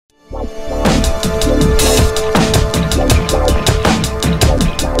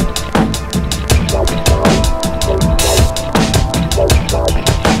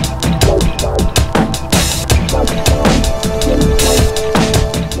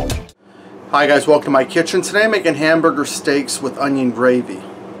Hi guys, welcome to my kitchen. Today I'm making hamburger steaks with onion gravy.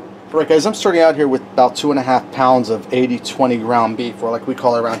 Alright guys, I'm starting out here with about 2.5 pounds of 80/20 ground beef, or like we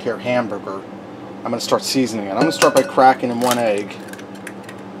call it around here, hamburger. I'm going to start seasoning it. I'm going to start by cracking in 1 egg.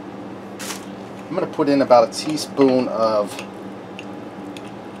 I'm going to put in about a teaspoon of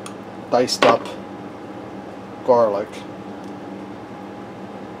diced up garlic.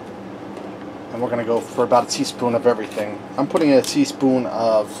 And we're going to go for about a teaspoon of everything. I'm putting in a teaspoon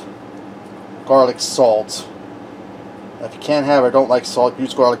of garlic salt. If you can't have or don't like salt,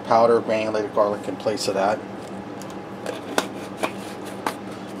 use garlic powder or granulated garlic in place of that.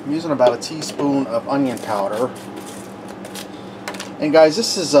 I'm using about a teaspoon of onion powder. And guys,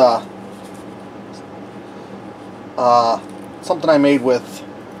 this is something I made with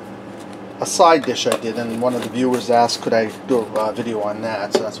a side dish I did, and one of the viewers asked could I do a video on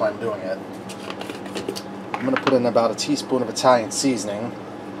that, so that's why I'm doing it. I'm going to put in about a teaspoon of Italian seasoning.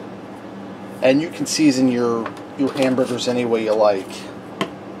 And you can season your hamburgers any way you like.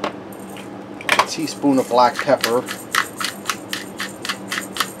 A teaspoon of black pepper.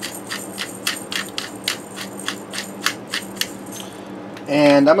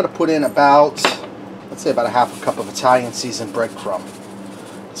 And I'm going to put in about, let's say about a half a cup of Italian seasoned breadcrumb.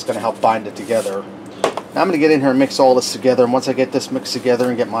 It's going to help bind it together. Now I'm going to get in here and mix all this together, and once I get this mixed together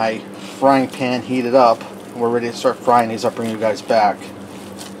and get my frying pan heated up, and we're ready to start frying these, I'll bring you guys back.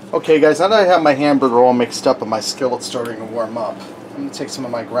 Okay guys, now that I have my hamburger all mixed up and my skillet's starting to warm up, I'm going to take some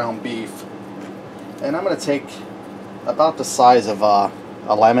of my ground beef, and I'm going to take about the size of a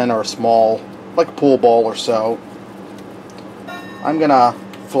lemon or a small, like a pool ball or so. I'm going to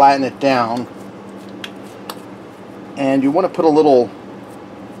flatten it down, and you want to put a little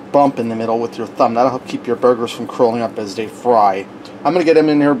bump in the middle with your thumb. That'll help keep your burgers from curling up as they fry. I'm going to get them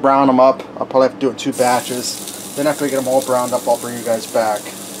in here, brown them up. I'll probably have to do it in 2 batches. Then after I get them all browned up, I'll bring you guys back.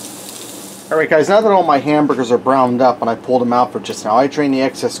 Alright guys, now that all my hamburgers are browned up and I pulled them out for just now, I drained the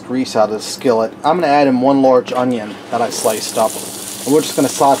excess grease out of the skillet. I'm going to add in 1 large onion that I sliced up. And we're just going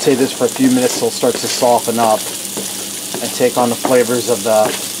to saute this for a few minutes till it starts to soften up and take on the flavors of the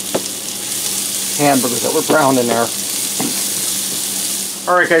hamburgers that were browned in there.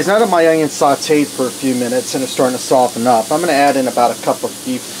 Alright guys, now that my onion's sauteed for a few minutes and it's starting to soften up, I'm going to add in about a cup of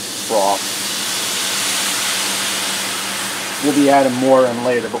beef broth. We'll be adding more in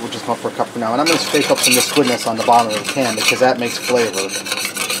later, but we're just going for a cup for now. And I'm going to scrape up some of this goodness on the bottom of the pan because that makes flavor.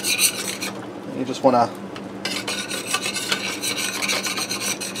 And you just want to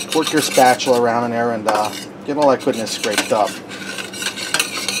work your spatula around in there and get all that goodness scraped up.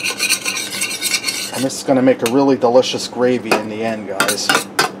 And this is going to make a really delicious gravy in the end, guys.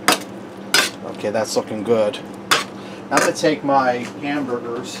 Okay, that's looking good. Now I'm going to take my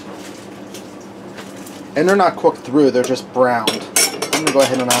hamburgers, and they're not cooked through, they're just browned. I'm going to go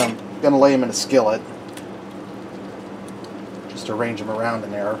ahead and I'm going to lay them in a skillet. Just arrange them around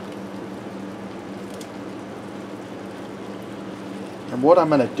in there. And what I'm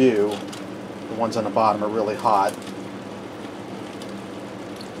going to do, the ones on the bottom are really hot.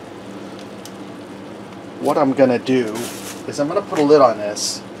 What I'm going to do is I'm going to put a lid on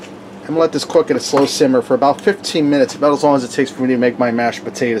this. I'm going to let this cook at a slow simmer for about 15 minutes, about as long as it takes for me to make my mashed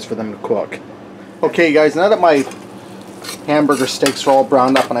potatoes for them to cook. Okay guys, now that my hamburger steaks are all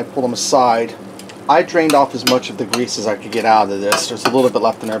browned up and I pull them aside, I drained off as much of the grease as I could get out of this. There's a little bit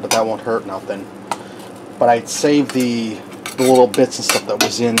left in there, but that won't hurt nothing. But I saved the little bits and stuff that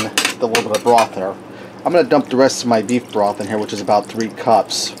was in the little bit of broth there. I'm going to dump the rest of my beef broth in here, which is about 3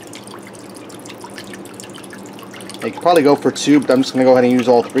 cups. Now, you could probably go for 2, but I'm just going to go ahead and use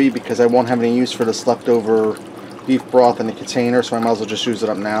all 3 because I won't have any use for this leftover beef broth in the container, so I might as well just use it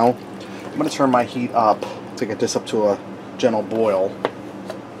up now. I'm going to turn my heat up to get this up to a gentle boil.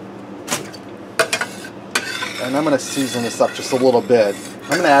 And I'm going to season this up just a little bit.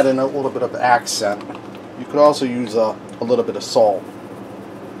 I'm going to add in a little bit of accent. You could also use a little bit of salt.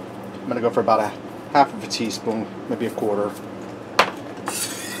 I'm going to go for about a half of a teaspoon, maybe a quarter.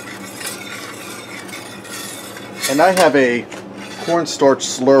 And I have a cornstarch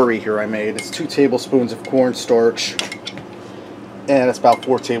slurry here I made. It's 2 tablespoons of cornstarch. And it's about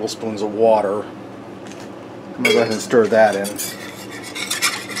 4 tablespoons of water. I'm going to go ahead and stir that in.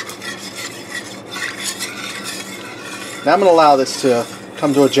 Now I'm going to allow this to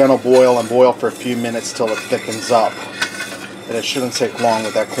come to a gentle boil and boil for a few minutes till it thickens up. And it shouldn't take long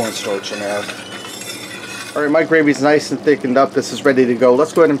with that cornstarch in there. Alright, my gravy's nice and thickened up. This is ready to go.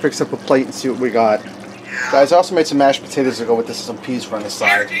 Let's go ahead and fix up a plate and see what we got. Guys, I also made some mashed potatoes to go with this and some peas for on the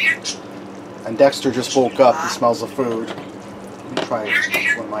side. And Dexter just woke up. He smells the food. Let me try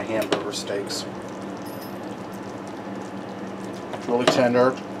one of my hamburger steaks. It's really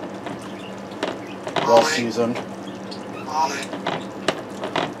tender. well seasoned.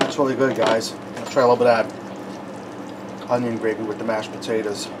 That's really good, guys. Let's try a little bit of that onion gravy with the mashed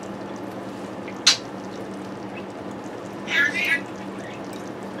potatoes.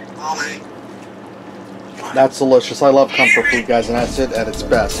 That's delicious. I love comfort food, guys, and that's it at its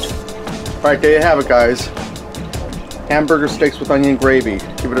best. Alright, there you have it, guys. Hamburger steaks with onion gravy.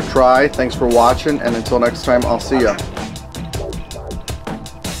 Give it a try. Thanks for watching, and until next time, I'll see ya.